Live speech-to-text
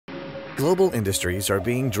Global industries are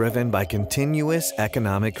being driven by continuous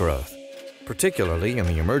economic growth, particularly in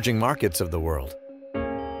the emerging markets of the world.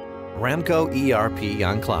 Ramco ERP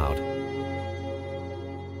on Cloud.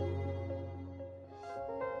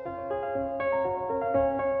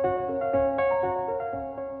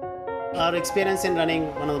 Our experience in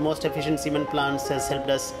running one of the most efficient cement plants has helped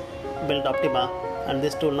us build Optima, and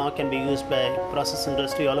this tool now can be used by process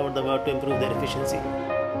industry all over the world to improve their efficiency.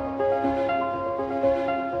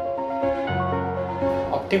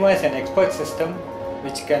 Optima is an expert system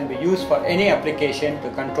which can be used for any application to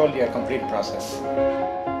control your complete process.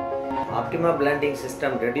 Optima blending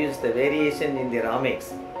system reduces the variation in the raw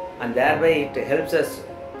mix, and thereby it helps us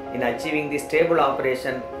in achieving the stable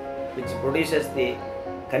operation which produces the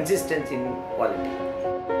consistency in quality.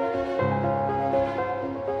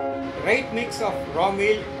 Right mix of raw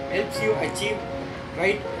meal helps you achieve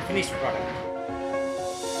right finished product.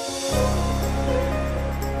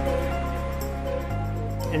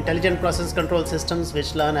 Intelligent process control systems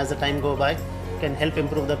which learn as the time goes by can help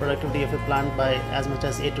improve the productivity of a plant by as much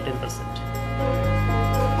as 8 to 10%.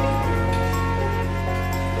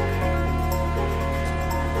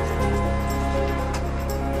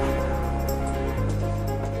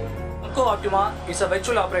 Ramco Optima is a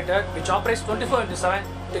virtual operator which operates 24/7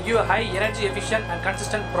 to give a high energy efficient and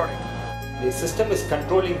consistent product. The system is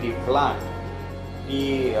controlling the plant.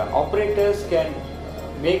 The operators can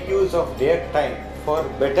make use of their time for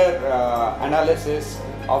better analysis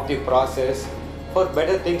of the process, for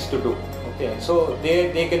better things to do. Okay, so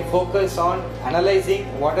they can focus on analyzing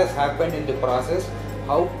what has happened in the process,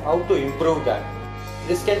 how to improve that.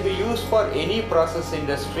 This can be used for any process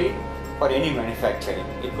industry, for any manufacturing.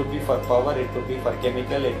 It could be for power, it could be for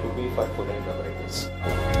chemical, it could be for food and beverages.